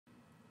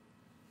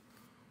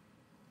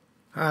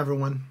Hi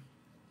everyone.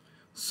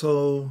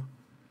 So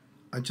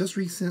I just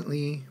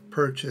recently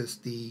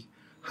purchased the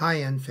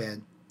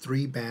HyEnFed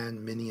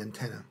 3-band mini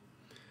antenna.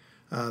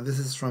 This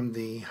is from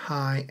the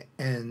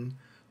HyEn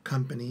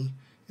company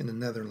in the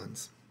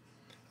Netherlands.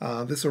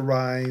 This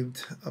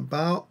arrived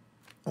about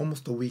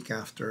almost a week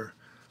after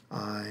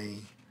I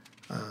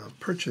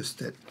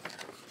purchased it.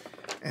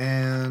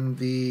 And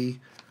the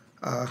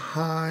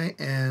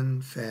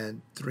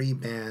HyEnFed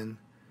 3-band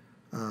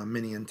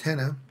mini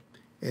antenna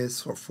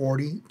is for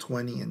 40,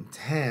 20, and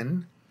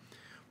 10,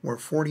 where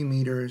 40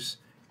 meters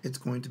it's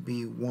going to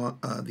be the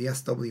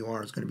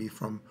SWR is going to be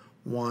from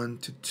 1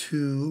 to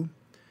 2,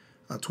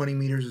 20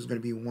 meters is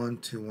going to be 1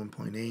 to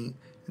 1.8,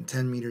 and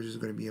 10 meters is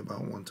going to be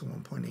about 1 to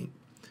 1.8.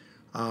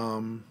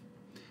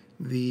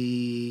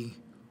 The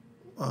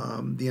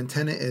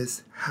antenna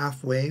is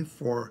half wave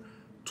for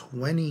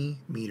 20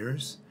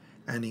 meters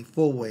and a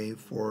full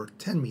wave for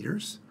 10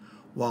 meters,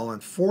 while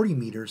on 40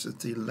 meters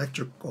it's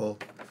electrical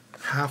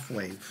half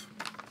wave.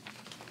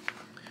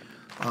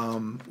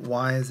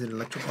 Why is it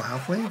electrical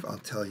half wave? I'll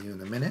tell you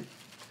in a minute.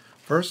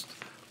 First,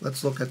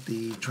 let's look at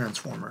the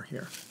transformer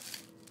here.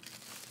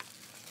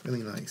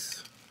 Really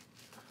nice.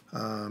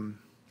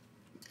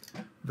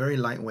 Very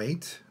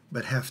lightweight,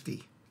 but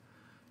hefty.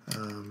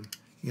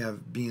 You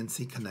have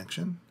BNC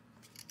connection.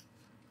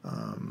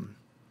 I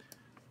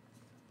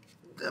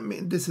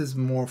mean, this is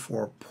more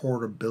for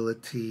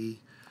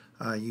portability.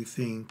 You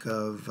think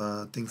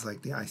of things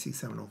like the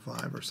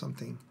IC705 or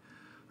something.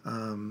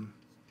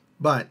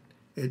 But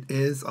it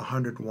is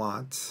 100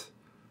 watts,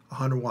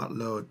 100 watt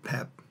load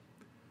PEP,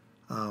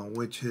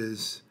 which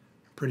is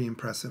pretty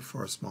impressive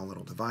for a small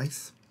little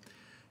device.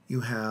 You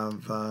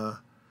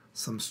have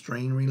some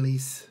strain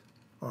release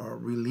or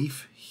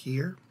relief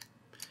here,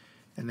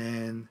 and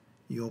then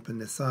you open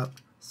this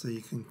up so you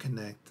can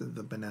connect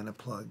the banana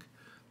plug,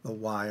 the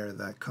wire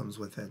that comes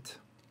with it.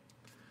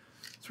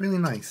 It's really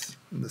nice.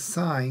 And the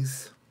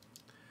size,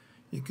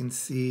 you can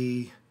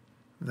see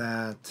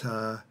that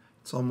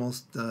it's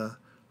almost the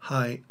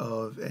height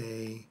of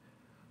a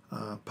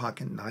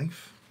pocket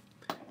knife.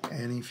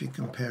 And if you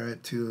compare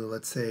it to,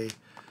 let's say,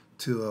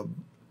 to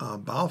a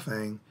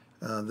Baofeng,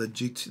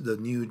 the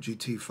new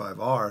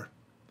GT5R,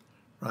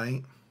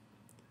 right?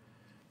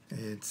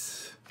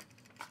 It's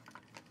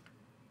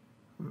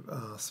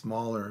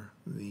smaller,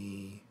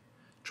 the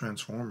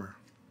transformer.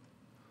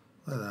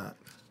 Look at that.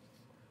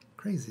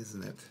 Crazy,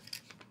 isn't it?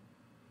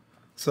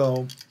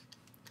 So,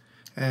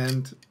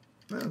 and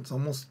it's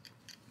almost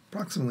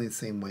approximately the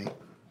same weight.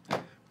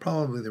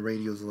 Probably the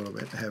radio is a little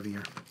bit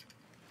heavier.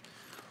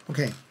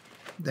 Okay,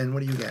 then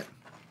what do you get?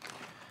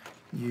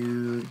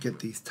 You get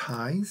these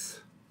ties.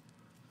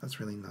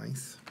 That's really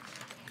nice.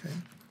 Okay.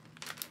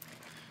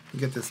 You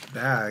get this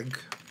bag,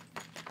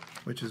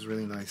 which is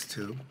really nice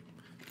too.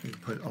 You can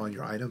put all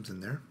your items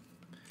in there.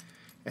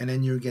 And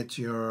then you get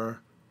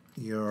your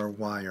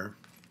wire.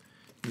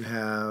 You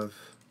have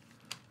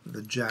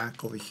the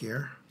jack over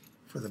here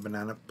for the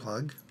banana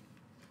plug.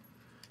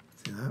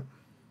 See that?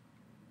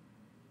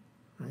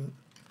 Right?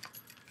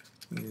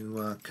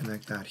 You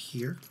connect that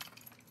here.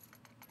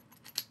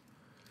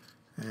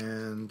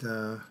 And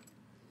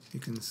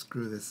you can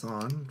screw this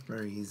on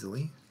very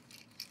easily.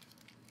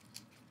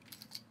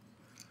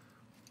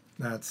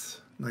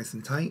 That's nice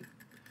and tight.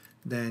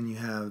 Then you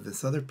have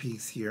this other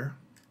piece here,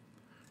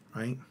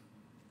 right,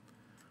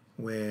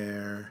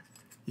 where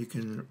you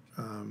can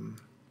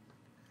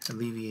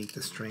alleviate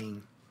the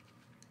strain.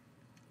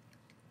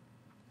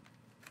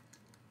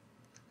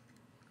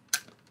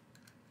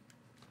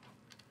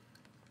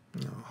 I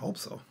hope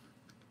so.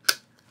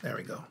 There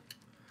we go.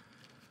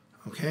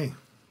 Okay.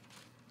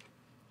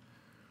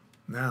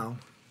 Now,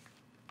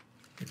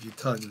 if you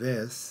tug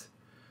this,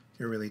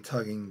 you're really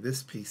tugging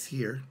this piece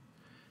here,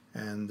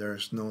 and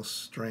there's no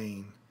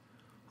strain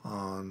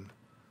on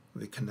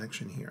the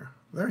connection here.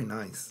 Very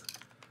nice.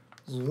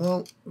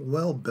 Well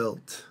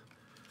built.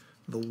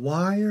 The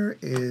wire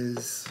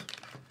is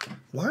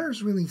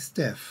really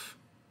stiff,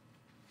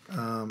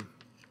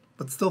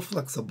 but still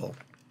flexible.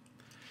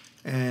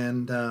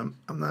 And I'm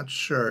not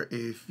sure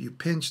if you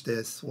pinch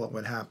this, what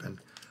would happen.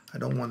 I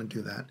don't want to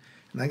do that.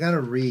 And I got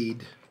to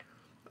read.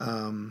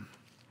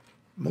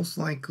 Most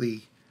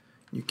likely,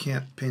 you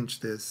can't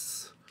pinch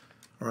this,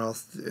 or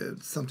else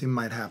something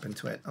might happen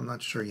to it. I'm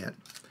not sure yet.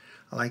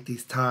 I like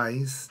these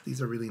ties. These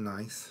are really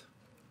nice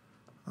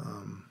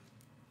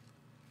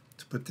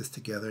to put this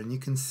together. And you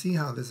can see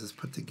how this is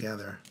put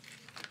together.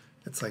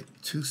 It's like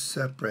two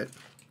separate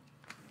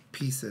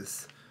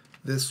pieces.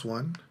 This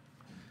one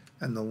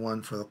and the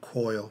one for the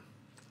coil.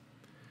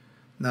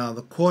 Now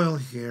the coil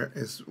here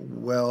is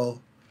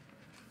well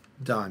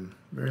done.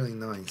 Really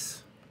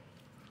nice.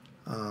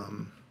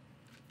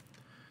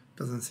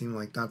 Doesn't seem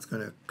like that's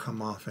going to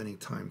come off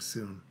anytime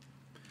soon.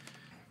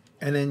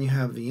 And then you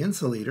have the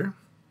insulator,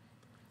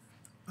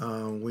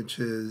 which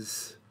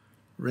is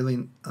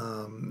really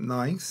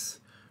nice.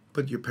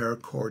 Put your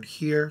paracord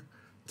here,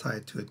 tie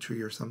it to a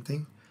tree or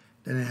something.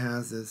 Then it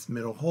has this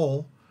middle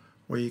hole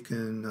where you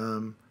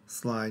can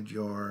slide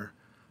your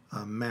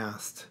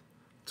mast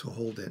to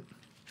hold it.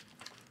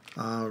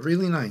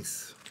 Really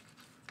nice.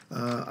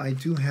 I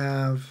do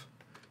have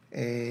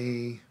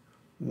a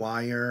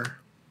wire,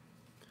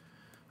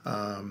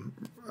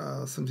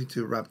 something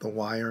to wrap the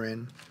wire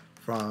in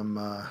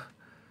from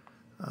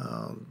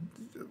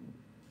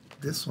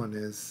this one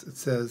is, it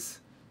says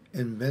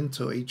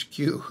Invento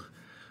HQ,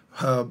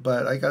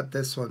 but I got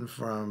this one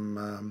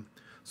from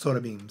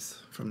Soda Beams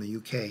from the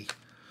UK.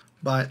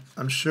 But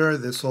I'm sure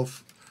this will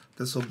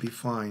be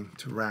fine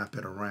to wrap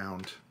it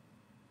around.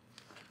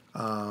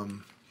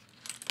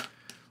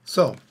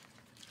 So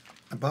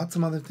I bought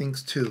some other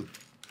things too.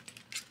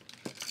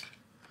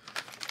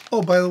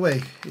 Oh, by the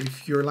way,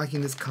 if you're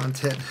liking this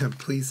content,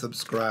 please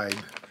subscribe.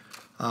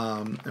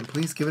 And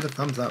please give it a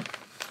thumbs up.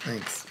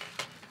 Thanks.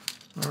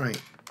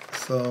 Alright,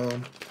 so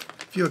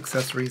a few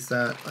accessories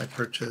that I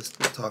purchased.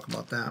 We'll talk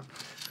about that.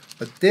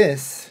 But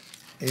this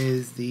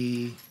is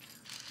the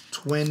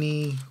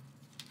 20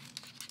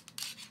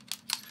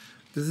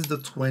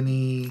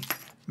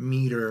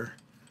 meter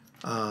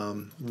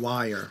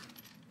wire.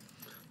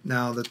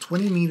 Now the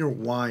 20 meter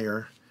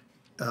wire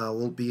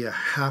will be a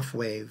half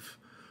wave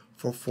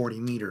for 40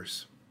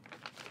 meters.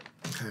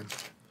 Okay.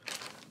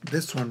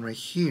 This one right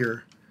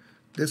here,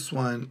 this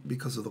one,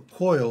 because of the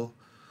coil,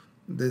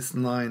 this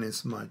line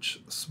is much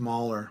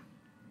smaller,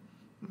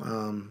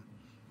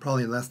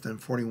 probably less than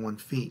 41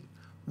 feet,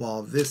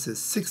 while this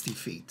is 60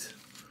 feet.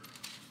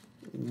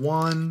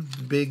 One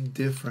big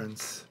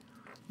difference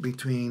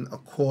between a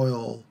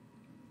coil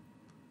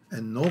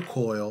and no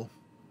coil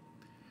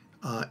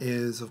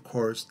is, of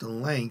course, the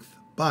length,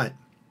 but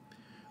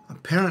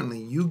apparently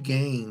you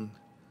gain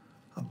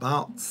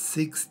about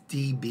 6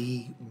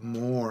 dB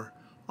more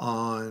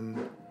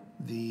on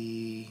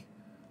the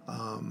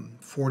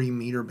 40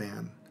 meter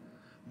band.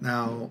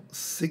 Now,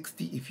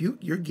 if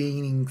you're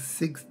gaining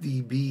 6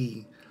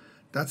 dB,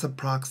 that's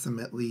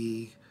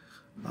approximately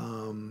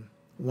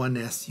 1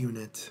 S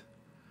unit,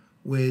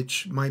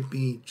 which might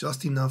be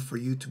just enough for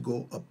you to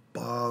go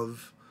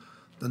above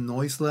the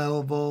noise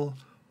level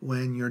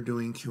when you're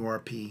doing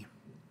QRP.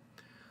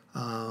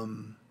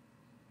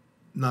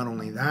 Not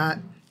only that,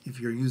 if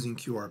you're using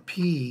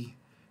QRP,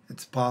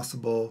 it's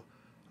possible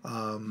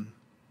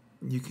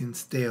you can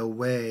stay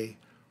away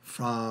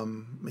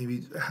from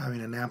maybe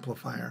having an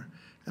amplifier.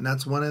 And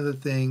that's one of the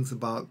things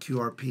about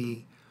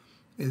QRP,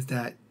 is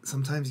that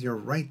sometimes you're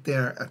right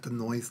there at the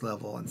noise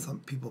level and some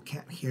people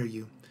can't hear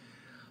you.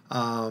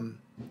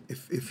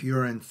 If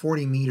you're in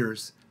 40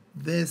 meters,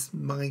 this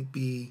might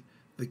be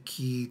the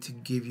key to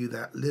give you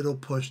that little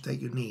push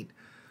that you need.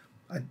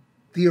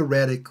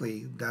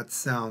 Theoretically, that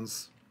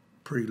sounds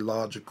pretty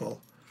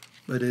logical,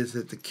 but is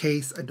it the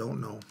case? I don't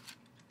know.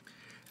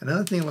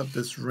 Another thing about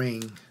this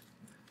ring,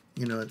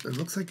 you know, it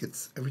looks like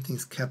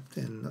everything's kept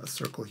in a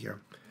circle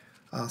here.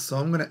 So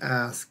I'm going to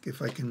ask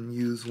if I can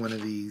use one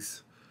of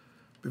these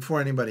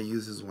before anybody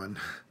uses one,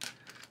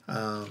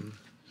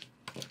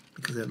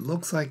 because it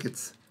looks like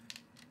it's,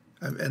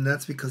 and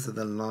that's because of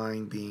the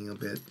line being a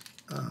bit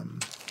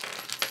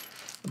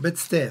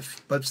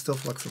stiff, but still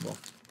flexible.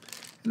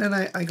 And then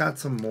I got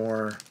some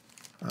more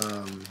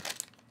of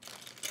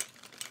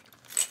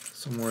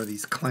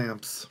these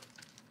clamps.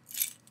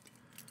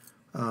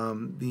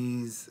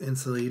 These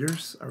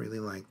insulators, I really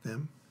like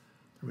them.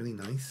 They're really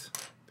nice.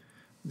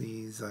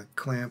 These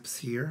clamps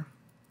here.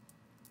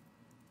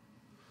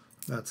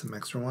 Got some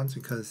extra ones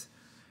because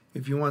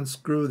if you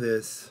unscrew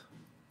this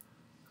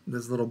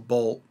little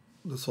bolt,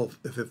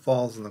 if it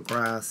falls in the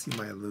grass, you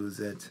might lose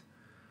it.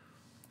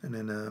 And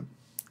then a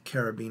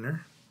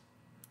carabiner.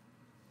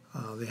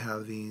 They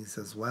have these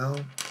as well.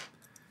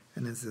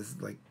 And this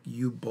is like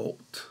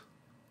U-bolt.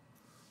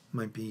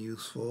 Might be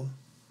useful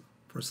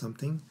for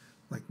something,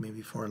 like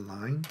maybe for a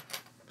line.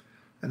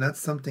 And that's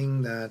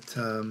something that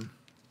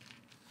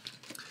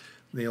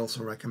they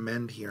also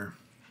recommend here.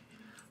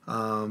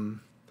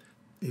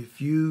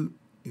 If you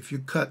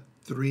cut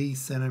 3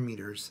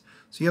 centimeters,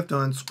 so you have to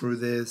unscrew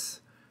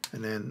this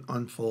and then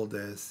unfold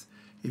this.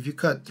 If you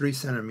cut 3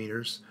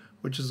 centimeters,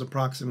 which is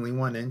approximately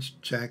 1 inch,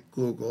 check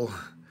Google,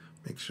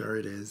 make sure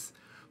it is,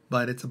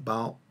 but it's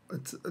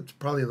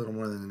probably a little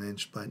more than 1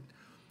 inch. But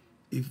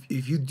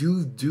if you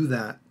do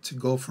that to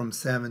go from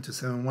 7 to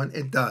 7.1,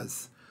 it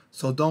does.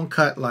 So don't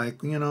cut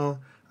like, you know,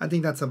 I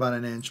think that's about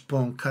 1 inch.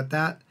 Boom, cut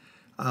that.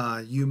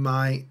 You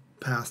might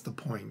pass the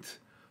point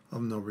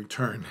of no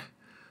return.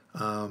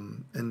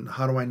 And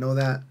how do I know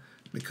that?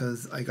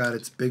 Because I got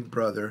its big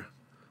brother,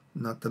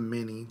 not the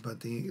mini,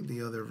 but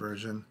the other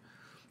version.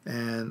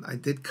 And I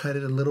did cut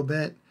it a little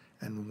bit,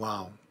 and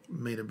wow,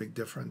 made a big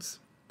difference.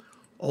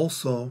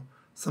 Also,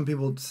 some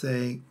people would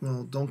say,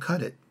 well, don't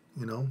cut it,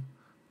 you know,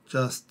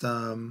 just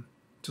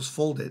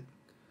fold it,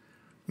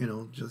 you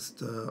know,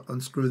 just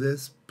unscrew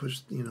this,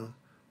 push, you know,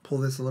 pull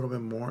this a little bit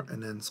more,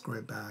 and then screw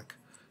it back.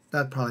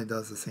 That probably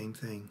does the same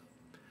thing.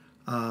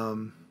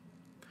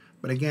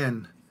 But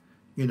again,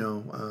 you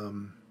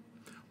know,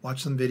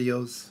 watch some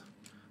videos,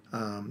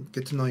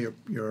 get to know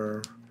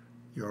your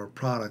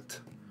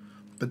product.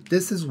 But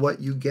this is what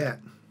you get.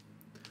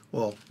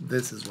 Well,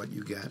 this is what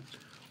you get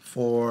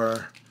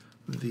for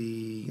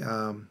the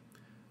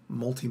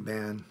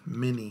multi-band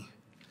mini.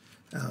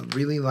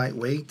 Really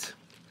lightweight.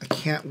 I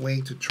can't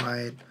wait to try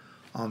it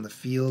on the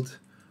field.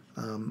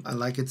 I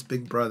like its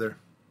big brother.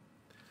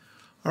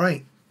 All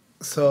right,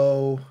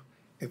 so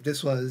if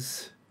this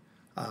was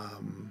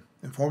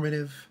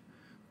informative,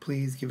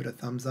 please give it a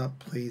thumbs up.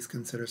 Please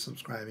consider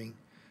subscribing,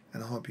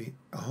 and I hope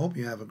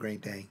you have a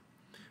great day.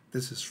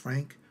 This is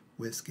Frank,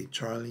 Whiskey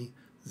Charlie,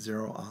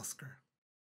 0 Oscar.